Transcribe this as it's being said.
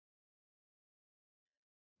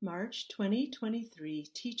March 2023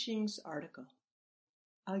 Teachings article,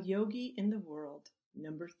 A Yogi in the World,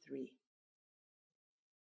 number 3.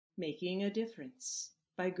 Making a Difference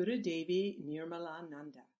by Gurudevi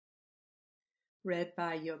Nirmalananda. Read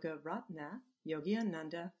by Yoga Ratna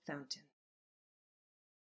Yogiananda Fountain.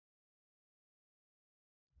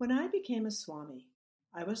 When I became a Swami,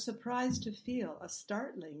 I was surprised to feel a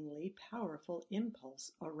startlingly powerful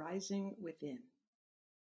impulse arising within.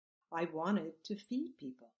 I wanted to feed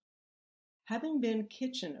people. Having been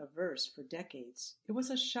kitchen averse for decades, it was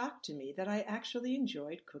a shock to me that I actually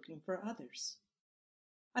enjoyed cooking for others.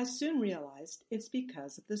 I soon realized it's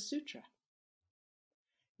because of the sutra.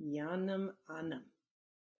 Jnanam Annam,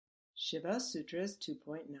 Shiva Sutras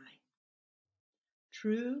 2.9.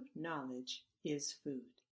 True knowledge is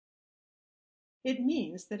food. It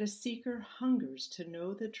means that a seeker hungers to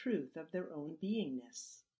know the truth of their own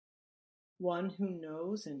beingness. One who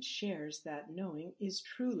knows and shares that knowing is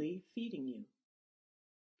truly feeding you.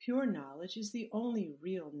 Pure knowledge is the only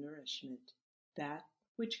real nourishment, that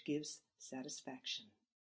which gives satisfaction.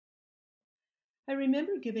 I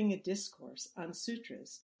remember giving a discourse on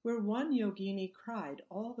sutras where one yogini cried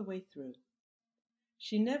all the way through.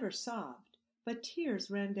 She never sobbed, but tears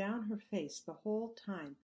ran down her face the whole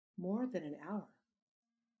time, more than an hour.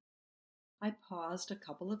 I paused a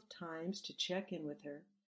couple of times to check in with her,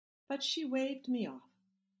 but she waved me off.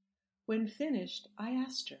 When finished, I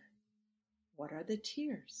asked her, "What are the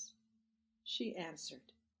tears?" She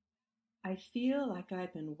answered, "I feel like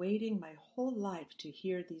I've been waiting my whole life to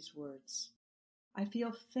hear these words. I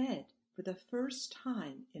feel fed for the first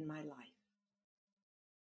time in my life."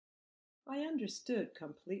 I understood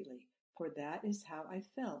completely, for that is how I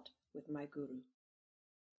felt with my Guru.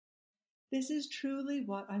 This is truly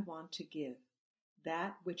what I want to give,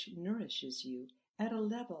 that which nourishes you at a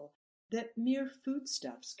level that mere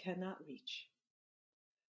foodstuffs cannot reach.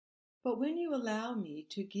 But when you allow me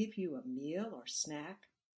to give you a meal or snack,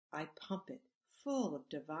 I pump it full of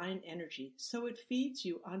divine energy so it feeds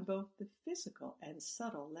you on both the physical and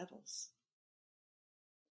subtle levels.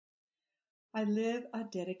 I live a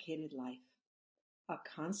dedicated life, a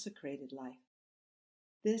consecrated life.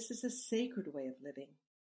 This is a sacred way of living,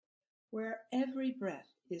 where every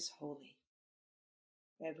breath is holy.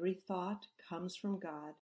 Every thought comes from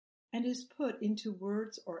God and is put into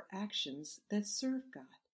words or actions that serve God.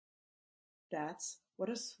 That's what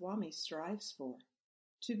a Swami strives for,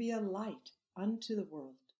 to be a light unto the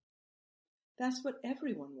world. That's what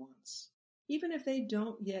everyone wants, even if they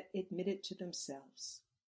don't yet admit it to themselves.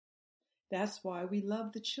 That's why we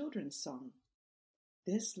love the children's song,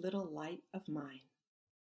 "This Little Light of Mine."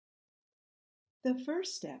 The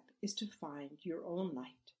first step is to find your own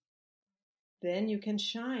light. Then you can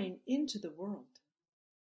shine into the world.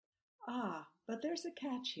 But there's a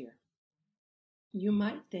catch here. You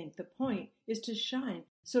might think the point is to shine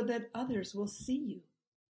so that others will see you.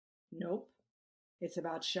 Nope. It's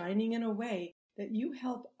about shining in a way that you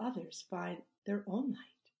help others find their own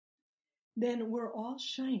light. Then we're all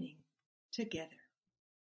shining together.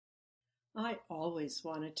 I always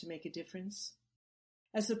wanted to make a difference.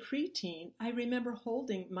 As a preteen, I remember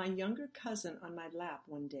holding my younger cousin on my lap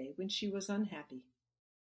one day when she was unhappy.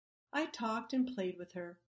 I talked and played with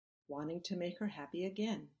her, wanting to make her happy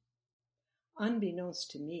again. Unbeknownst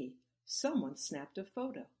to me, someone snapped a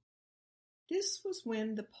photo. This was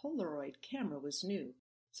when the Polaroid camera was new,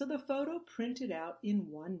 so the photo printed out in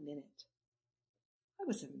 1 minute. I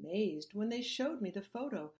was amazed when they showed me the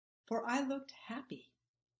photo, for I looked happy.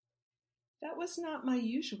 That was not my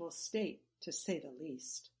usual state, to say the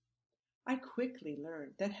least. I quickly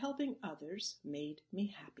learned that helping others made me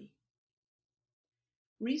happy.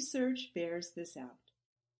 Research bears this out.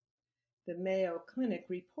 The Mayo Clinic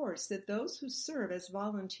reports that those who serve as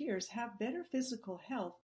volunteers have better physical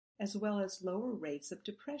health as well as lower rates of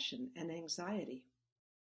depression and anxiety.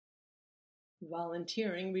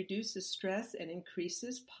 Volunteering reduces stress and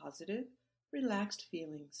increases positive, relaxed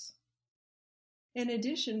feelings. In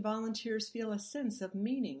addition, volunteers feel a sense of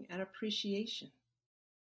meaning and appreciation.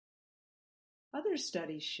 Other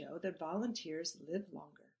studies show that volunteers live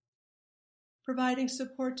longer. Providing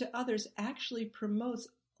support to others actually promotes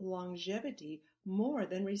longevity more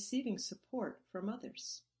than receiving support from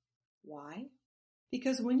others. Why?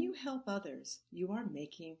 Because when you help others, you are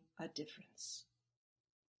making a difference.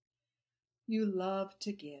 You love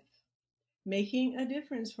to give. Making a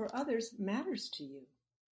difference for others matters to you.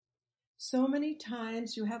 So many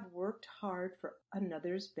times you have worked hard for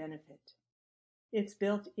another's benefit. It's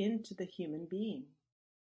built into the human being.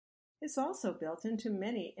 It's also built into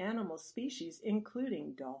many animal species,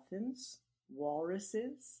 including dolphins,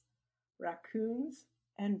 walruses, raccoons,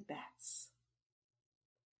 and bats.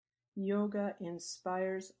 Yoga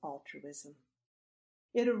inspires altruism.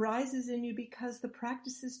 It arises in you because the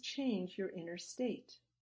practices change your inner state.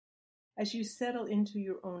 As you settle into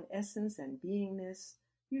your own essence and beingness,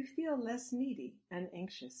 you feel less needy and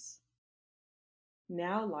anxious.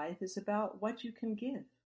 Now life is about what you can give.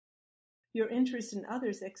 Your interest in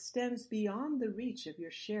others extends beyond the reach of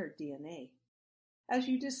your shared DNA, as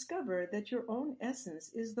you discover that your own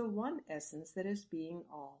essence is the one essence that is being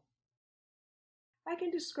all. I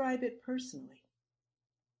can describe it personally.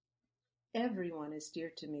 Everyone is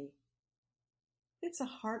dear to me. It's a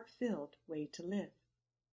heart-filled way to live.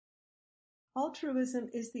 Altruism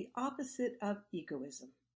is the opposite of egoism.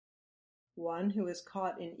 One who is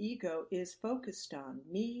caught in ego is focused on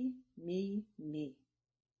me, me, me.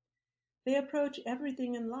 They approach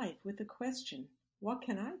everything in life with the question, what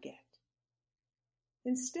can I get?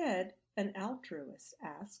 Instead, an altruist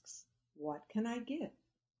asks, what can I give?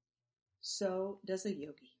 So does a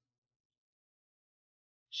yogi.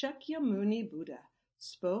 Shakyamuni Buddha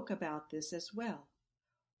spoke about this as well,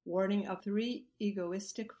 warning of 3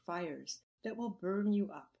 egoistic fires that will burn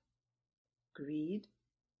you up: greed,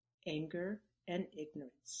 anger, and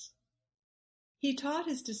ignorance. He taught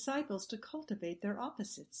his disciples to cultivate their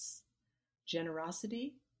opposites: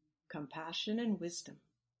 generosity, compassion, and wisdom.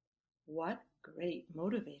 What great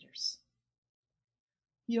motivators!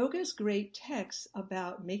 Yoga's great text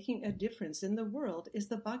about making a difference in the world is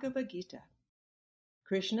the Bhagavad Gita.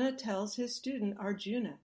 Krishna tells his student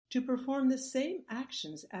Arjuna to perform the same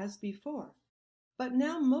actions as before, but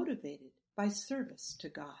now motivated by service to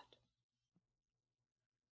God.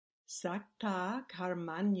 Sakta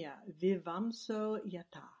karmanya vivamso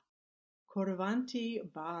yata kurvanti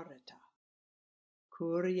bharata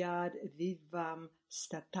kuryad vivam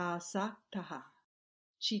stata saktaha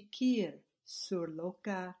chikir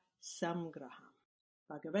surloka samgraham.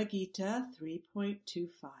 Bhagavad Gita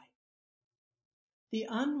 3.25. The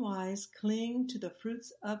unwise cling to the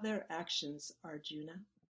fruits of their actions, Arjuna.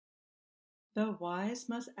 The wise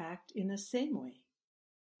must act in the same way,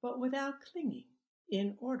 but without clinging,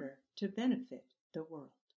 in order to benefit the world.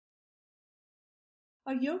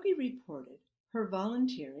 A yogi reported her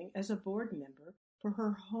volunteering as a board member for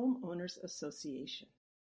her homeowners association.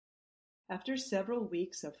 After several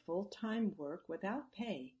weeks of full-time work without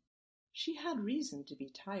pay, she had reason to be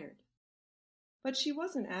tired. But she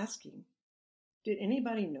wasn't asking, did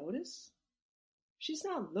anybody notice? She's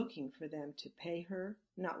not looking for them to pay her,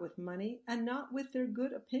 not with money, and not with their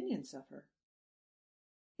good opinions of her.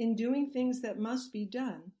 In doing things that must be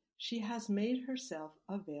done, she has made herself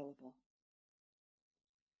available.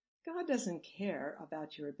 God doesn't care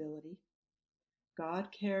about your ability. God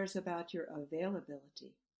cares about your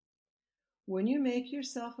availability. When you make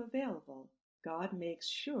yourself available, God makes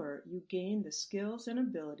sure you gain the skills and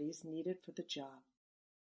abilities needed for the job.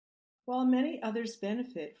 While many others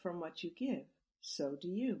benefit from what you give, so do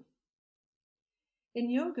you. In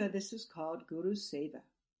yoga, this is called Guru Seva,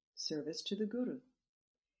 service to the Guru.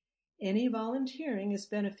 Any volunteering is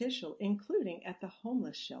beneficial, including at the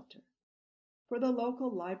homeless shelter, for the local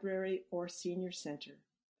library or senior center,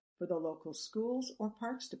 for the local schools or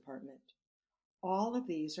parks department. All of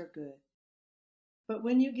these are good. But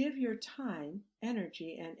when you give your time,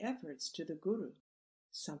 energy, and efforts to the Guru,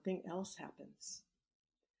 something else happens.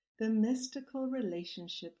 The mystical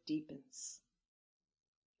relationship deepens.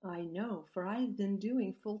 I know, for I have been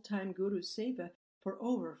doing full-time Guru Seva for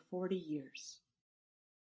over 40 years.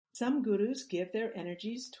 Some gurus give their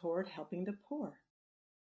energies toward helping the poor.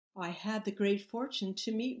 I had the great fortune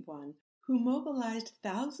to meet one who mobilized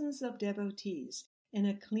thousands of devotees in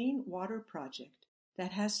a clean water project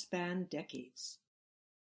that has spanned decades.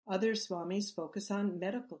 Other swamis focus on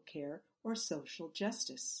medical care or social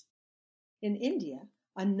justice. In India,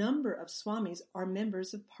 a number of swamis are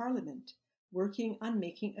members of parliament, working on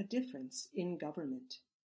making a difference in government.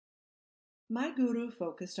 My guru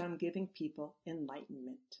focused on giving people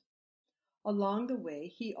enlightenment. Along the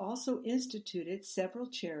way, he also instituted several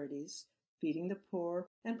charities, feeding the poor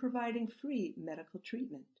and providing free medical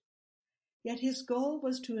treatment. Yet his goal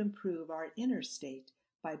was to improve our inner state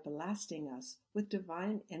by blasting us with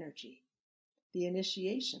divine energy, the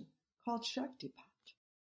initiation called Shaktipat.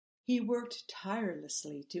 He worked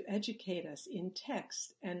tirelessly to educate us in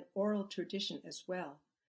text and oral tradition as well,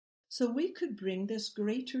 so we could bring this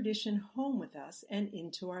great tradition home with us and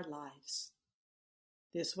into our lives.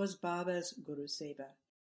 This was Baba's Guru Seva,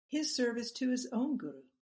 his service to his own Guru,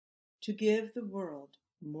 to give the world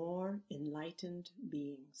more enlightened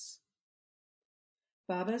beings.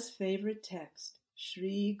 Baba's favorite text,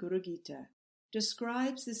 Sri Guru Gita,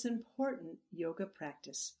 describes this important yoga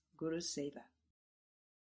practice, Guru Seva.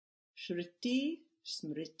 Shruti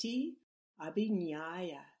smriti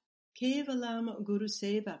abhinyaya kevalam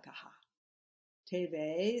gurusevakaha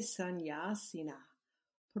teve sannyasina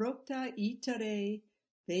prokta itare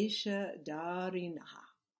veshadarinaha.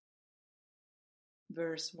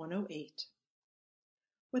 Verse 108.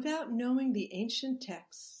 Without knowing the ancient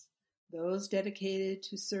texts, those dedicated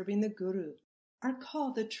to serving the Guru are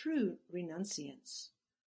called the true renunciants.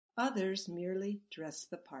 Others merely dress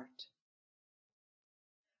the part.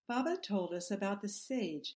 Baba told us about the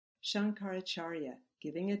sage Shankaracharya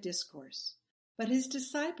giving a discourse, but his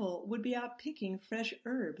disciple would be out picking fresh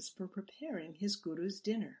herbs for preparing his Guru's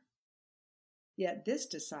dinner. Yet this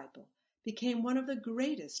disciple became one of the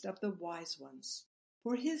greatest of the wise ones,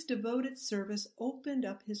 for his devoted service opened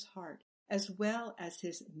up his heart as well as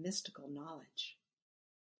his mystical knowledge.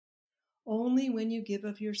 Only when you give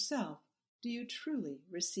of yourself do you truly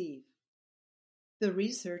receive. The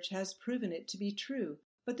research has proven it to be true,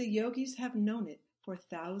 but the yogis have known it for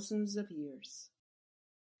thousands of years.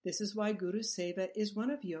 This is why Guru Seva is one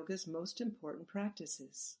of yoga's most important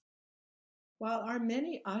practices. While our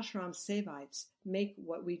many ashram sevites make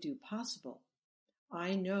what we do possible,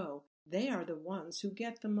 I know they are the ones who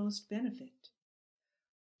get the most benefit.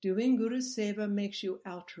 Doing Guru Seva makes you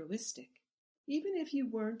altruistic, even if you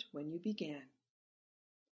weren't when you began.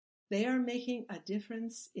 They are making a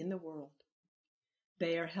difference in the world.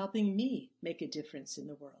 They are helping me make a difference in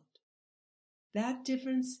the world. That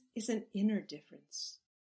difference is an inner difference.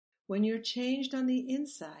 When you're changed on the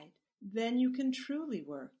inside, then you can truly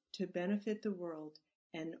work to benefit the world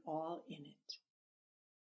and all in it.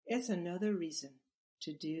 It's another reason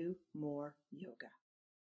to do more yoga.